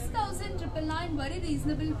 6,999, very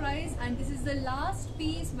reasonable price, and this is the last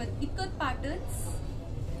piece with ikat patterns.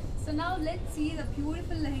 So now let's see the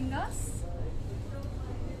beautiful lehengas.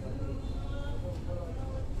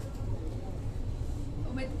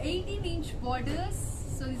 With 18-inch borders.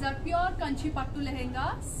 So these are pure Kanchi Pattu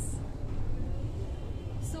Lehengas.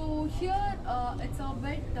 So here it's a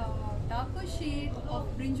bit darker shade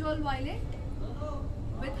of brinjal violet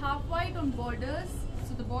with half white on borders.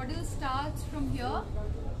 So the border starts from here.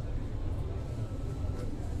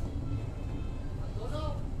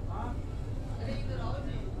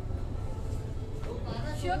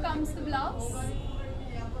 Here comes the blouse.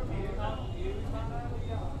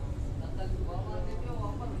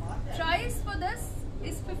 Price for this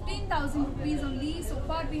is 15,000 rupees only.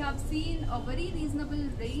 far we have seen a very reasonable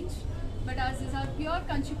range, but as these are pure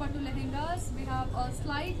Kanchi Pattu Lehengas, we have a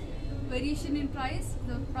slight variation in price.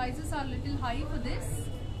 The prices are little high for this.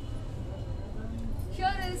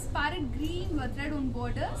 Here is parrot green with red on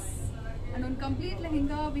borders, and on complete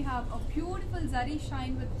lehenga we have a beautiful zari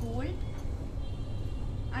shine with gold,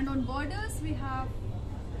 and on borders we have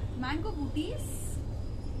mango booties.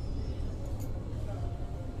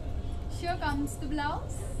 Here comes the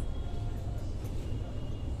blouse,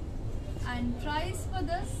 and price for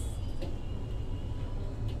this.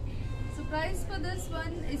 So price for this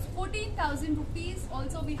one is 14,000 rupees.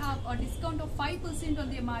 Also we have a discount of 5% on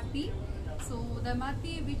the MRP. So the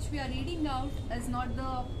MRP which we are reading out is not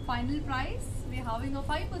the final price. We are having a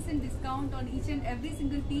 5% discount on each and every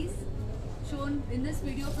single piece shown in this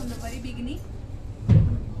video from the very beginning.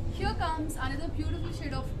 Here comes another beautiful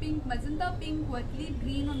shade of pink, magenta pink with leaf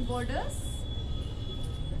green on borders.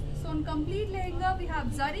 So on complete lehenga we have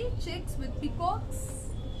zari checks with peacocks.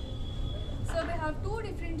 So we have two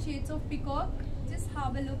different shades of peacock. Just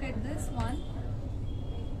have a look at this one.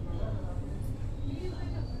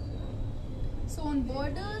 So on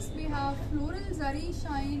borders we have floral zari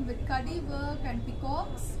shine with kadi work and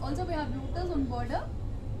peacocks. Also we have lotus on border.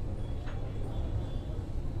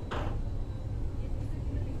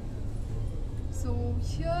 So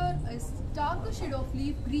here is darker shade of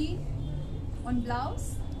leaf green on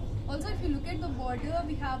blouse. Also if you look at the border,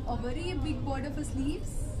 we have a very big border for sleeves.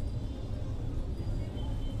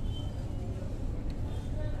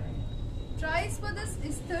 Price for this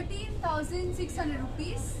is 13,600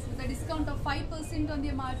 rupees with a discount of 5% on the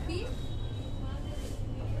MRP.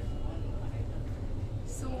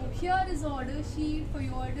 So here is the order sheet. For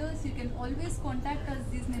your orders you can always contact us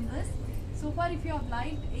these numbers. So far if you have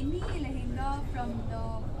liked any lehenga from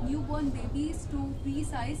the newborn babies to free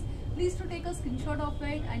size, please to take a screenshot of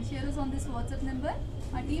it and share us on this WhatsApp number.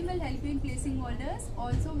 Our team will help you in placing orders.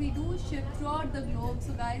 Also we do ship throughout the globe,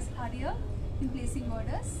 so guys hurry up in placing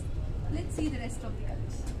orders. Let's see the rest of the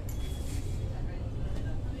colors.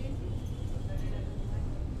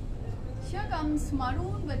 Here comes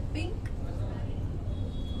maroon with pink.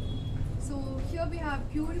 So here we have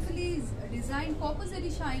beautifully designed copper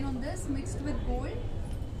zari shine on this mixed with gold,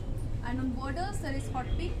 and on borders there is hot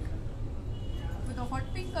pink with a hot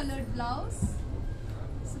pink colored blouse.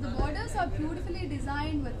 So the borders are beautifully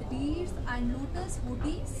designed with deers and lotus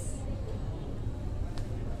booties.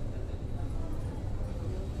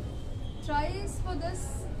 Price for this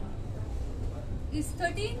is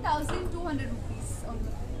 13,200 rupees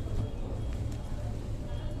only.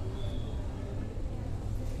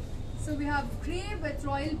 So we have grey with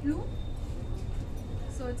royal blue.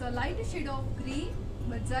 So it's a lighter shade of grey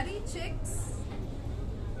with zari checks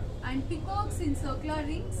and peacocks in circular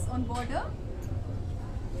rings on border,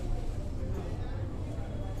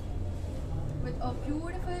 with a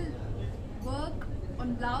beautiful work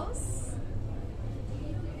on blouse.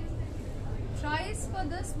 Price for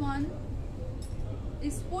this one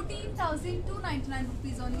is 14,299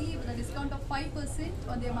 rupees only with a discount of 5%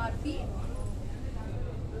 on the MRP.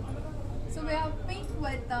 So we have pink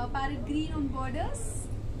with parrot green on borders.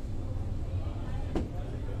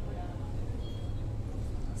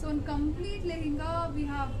 So on complete lehenga we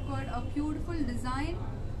have got a beautiful design.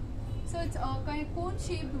 So it's a kind of cone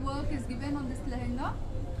shaped work is given on this lehenga.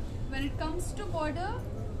 When it comes to border,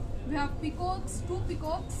 we have peacocks, two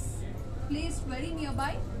peacocks placed very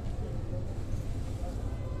nearby,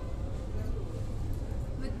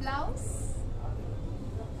 with blouse,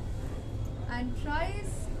 and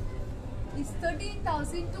price is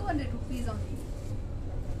 13,200 rupees only.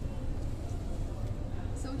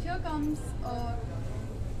 So here comes a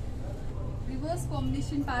reverse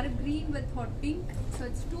combination parrot green with hot pink. So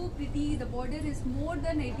it's too pretty. The border is more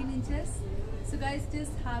than 18 inches. So guys,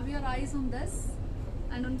 just have your eyes on this.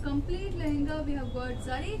 And on complete lehenga we have got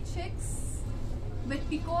zari checks with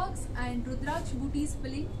peacocks and rudraksh booties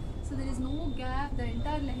filling. So there is no gap. The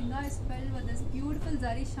entire lehenga is filled with this beautiful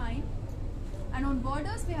zari shine. And on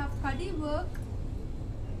borders we have kadi work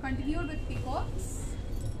continued with peacocks.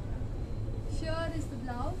 Here is the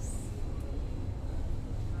blouse.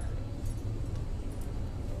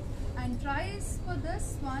 And price for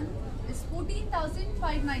this one is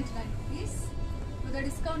 14,599 rupees with a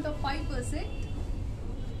discount of 5%.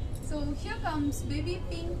 So here comes baby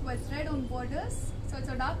pink with red on borders. So it's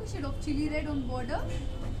a darker shade of chili red on border.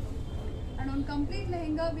 And on complete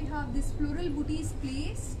lehenga we have this floral booties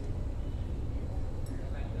placed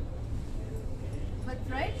with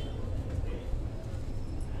red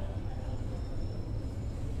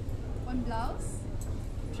on blouse.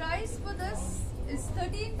 Price for this is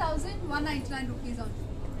 13,199 rupees only.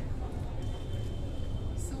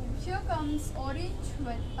 Here comes orange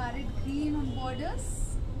with parrot green on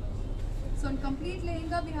borders. So on complete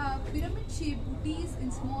lehenga we have pyramid shaped booties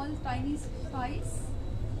in small tiny size.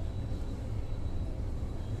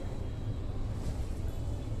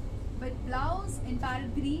 With blouse in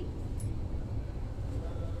parrot green.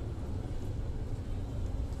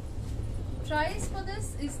 Price for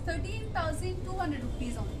this is 13,200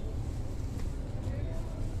 rupees only.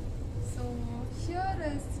 So here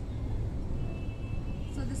is,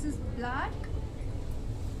 so this is black.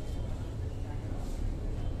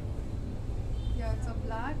 Yeah, it's a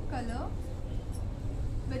black color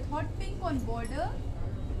with hot pink on border,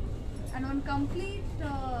 and on complete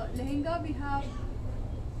lehenga we have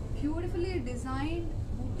beautifully designed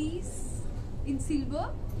booties in silver,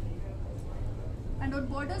 and on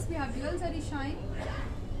borders we have dual zari shine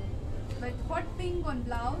with hot pink on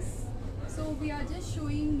blouse. So we are just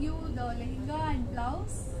showing you the lehenga and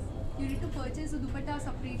blouse. You need to purchase the dupatta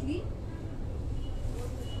separately.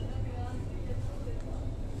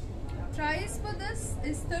 Price for this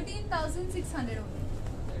is 13,600 only.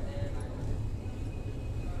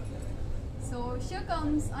 So here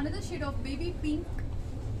comes another shade of baby pink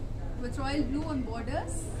with royal blue on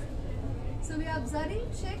borders. So we have zari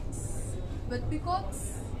checks with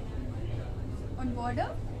peacocks on border.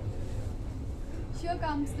 Here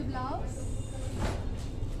comes the blouse.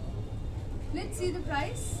 Let's see the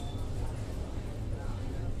price.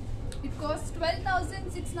 It costs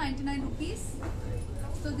 12,699 rupees.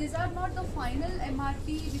 So these are not the final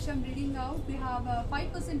MRP which I am reading out. We have a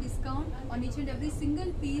 5% discount on each and every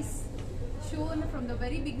single piece shown from the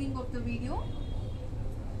very beginning of the video.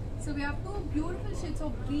 So we have two beautiful shades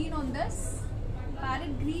of green on this,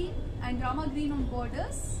 parrot green and rama green on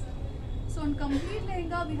borders. So on complete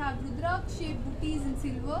lehenga we have rudraksh shaped booties in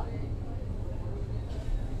silver.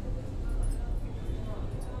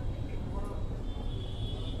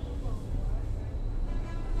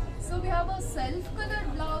 So we have a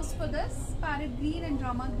self-colored blouse for this, parrot green and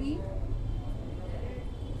rama green.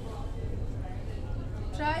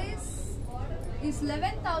 Price is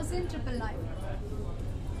 11,999.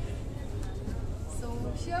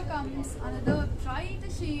 So here comes another bright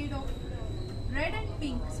shade of red and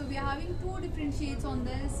pink. So we are having two different shades on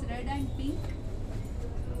this, red and pink.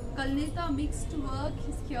 Kalneta mixed work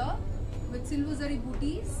is here with silver zari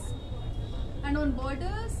booties, and on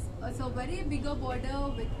borders so very bigger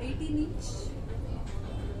border with 18-inch.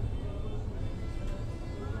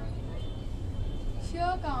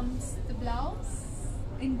 Here comes the blouse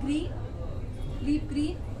in green, leaf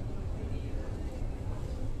green.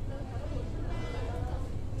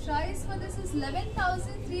 Price for this is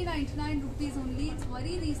 11,399 rupees only. It's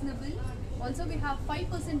very reasonable. Also we have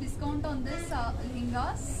 5% discount on this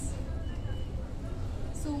lehengas.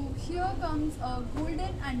 So here comes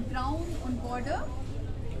golden and brown on border.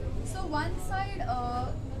 So one side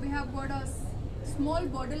we have got a small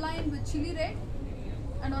borderline with chili red,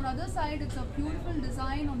 and on other side it's a beautiful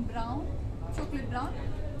design on brown, chocolate brown.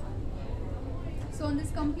 So on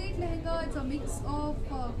this complete lehenga it's a mix of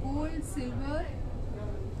gold, silver,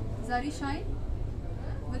 zari shine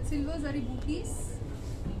with silver zari booties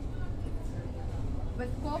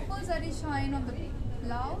with copper zari shine on the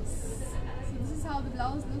blouse. So this is how the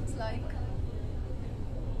blouse looks like.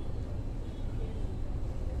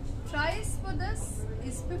 Price for this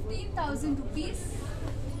is 15,000 rupees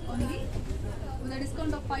only with a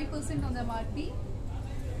discount of 5% on the MRP.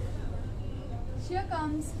 Here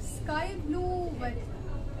comes sky blue with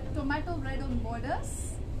tomato red on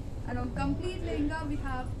borders, and on complete lehenga we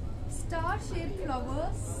have star shaped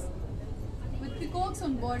flowers with peacocks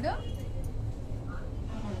on border,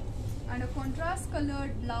 and a contrast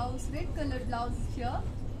colored blouse, red colored blouse here.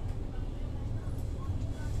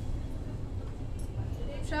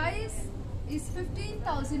 Price is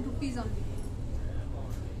 15,000 rupees only.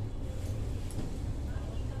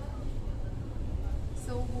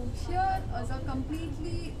 So here is a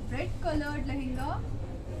completely red colored lehenga.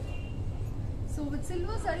 So with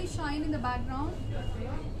silver zari shine in the background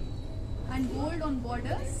and gold on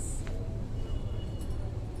borders.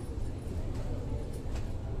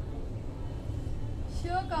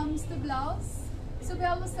 Here comes the blouse. So we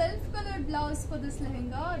have a self-colored blouse for this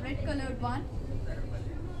lehenga, red colored one.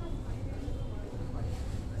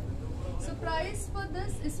 So price for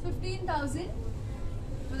this is 15,000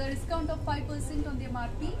 with a discount of 5% on the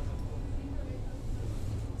MRP.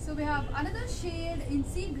 So we have another shade in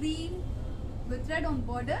sea green with red on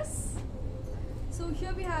borders. So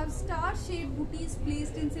here we have star shaped booties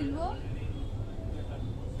placed in silver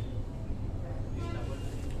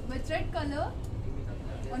with red color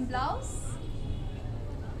on blouse.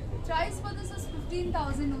 Price for this is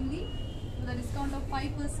 15,000 only with a discount of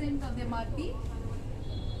 5% on the MRP.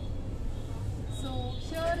 So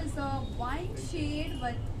here is a wine shade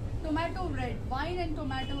with tomato red, wine and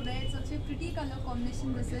tomato red, such a pretty color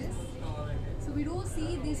combination this is. So we do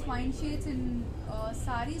see these wine shades in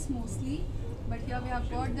sarees mostly, but here we have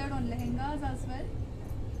got that on lehengas as well,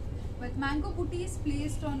 with mango booties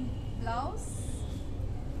placed on blouse.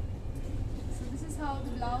 So this is how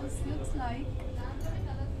the blouse looks like.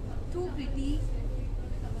 Too pretty.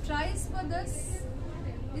 Price for this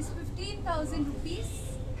is 15,000 rupees.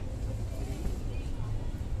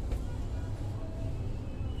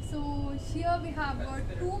 So here we have got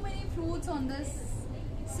too many fruits on this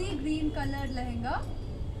sea green colored lehenga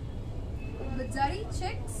with zari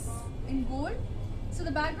checks in gold. So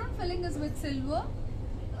the background filling is with silver.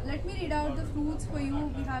 Let me read out the fruits for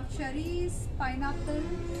you. We have cherries, pineapple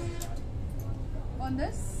on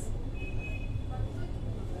this.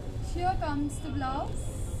 Here comes the blouse.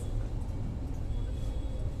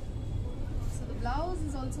 So the blouse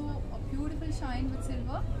is also a beautiful shine with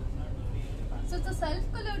silver. So it's a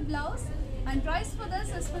self-colored blouse, and price for this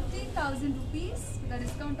is 15,000 rupees with a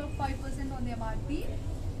discount of 5% on the MRP.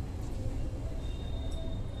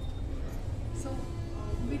 So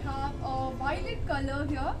we have a violet color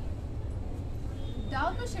here,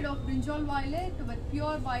 darker shade of brinjal violet with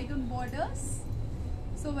pure white on borders.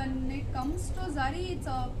 So when it comes to zari, it's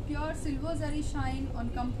a pure silver zari shine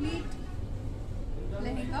on complete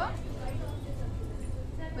lehenga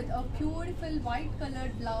with a beautiful white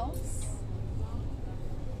colored blouse.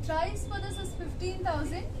 Price for this is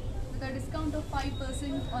 15,000 with a discount of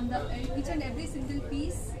 5% on the each and every single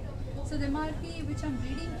piece. So the MRP which I'm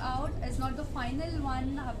reading out is not the final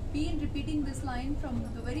one. I have been repeating this line from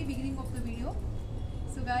the very beginning of the video.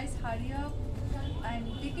 So guys, hurry up and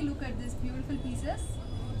take a look at these beautiful pieces.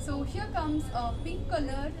 So here comes a pink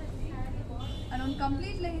color, and on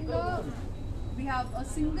complete lehenga we have a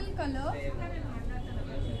single color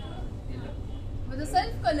with a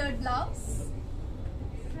self-colored blouse.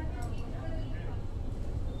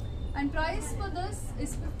 And price for this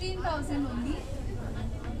is 15,000 only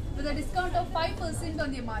with a discount of 5%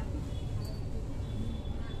 on the MRP.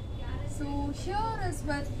 So here is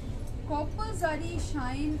with copper zari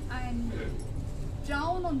shine and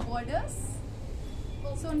brown on borders.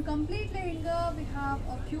 So on complete lehenga we have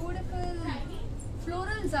a beautiful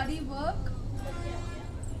floral zari work.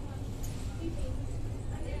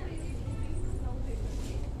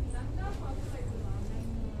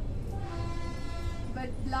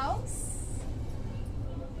 With blouse,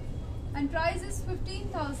 and price is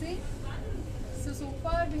 15,000. So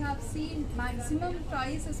far we have seen maximum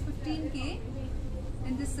price is 15k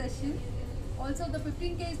in this session. Also the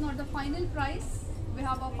 15k is not the final price. We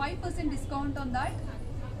have a 5% discount on that.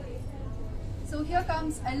 So here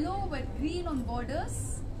comes yellow with green on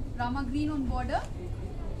borders, Rama green on border.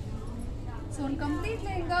 So on complete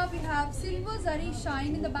lehenga we have silver zari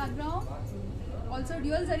shine in the background, also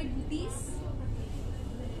dual zari booties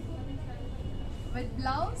with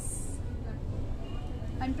blouse,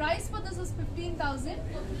 and price for this is 15,000.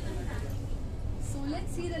 So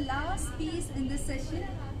let's see the last piece in this session.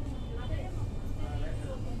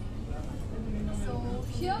 So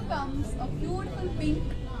here comes a beautiful pink,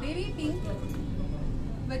 baby pink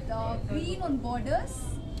with green on borders.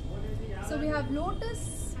 So we have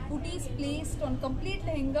lotus booties placed on complete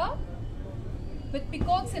lehenga with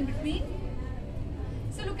peacocks in between.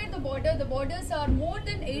 So look at the border. The borders are more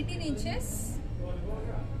than 18 inches.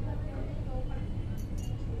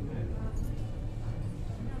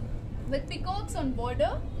 With peacocks on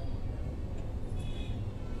border.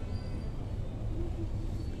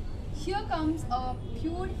 Here comes a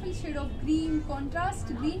beautiful shade of green, contrast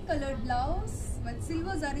green colored blouse with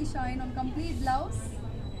silver zari shine on complete blouse.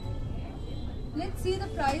 Let's see the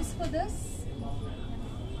price for this.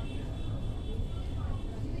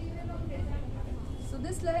 So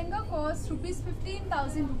this lehenga costs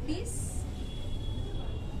 15,000 rupees.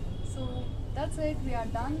 So that's it, we are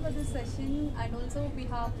done with this session, and also we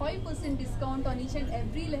have 5% discount on each and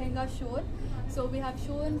every lehenga shown. So we have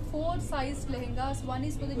shown 4 sized lehengas. One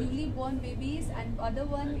is for the newly born babies, and other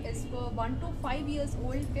one is for 1 to 5 years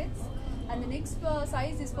old kids, and the next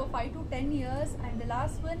size is for 5 to 10 years, and the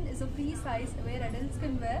last one is a free size where adults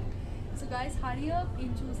can wear. So guys, hurry up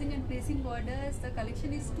in choosing and placing orders. The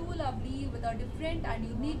collection is too lovely with our different and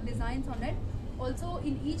unique designs on it. Also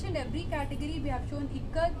in each and every category we have shown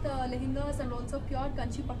ikat lehengas and also pure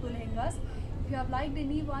kanchi pattu lehengas. If you have liked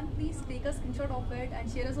any one, please take a screenshot of it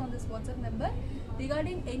and share us on this WhatsApp number.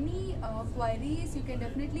 Regarding any queries, you can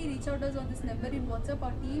definitely reach out us on this number in WhatsApp.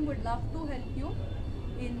 Our team would love to help you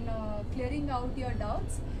in clearing out your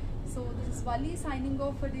doubts. So this this is Wali signing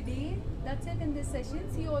off for the day. That's it in this session.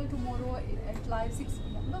 See you all tomorrow at live 6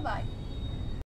 p.m. Bye bye.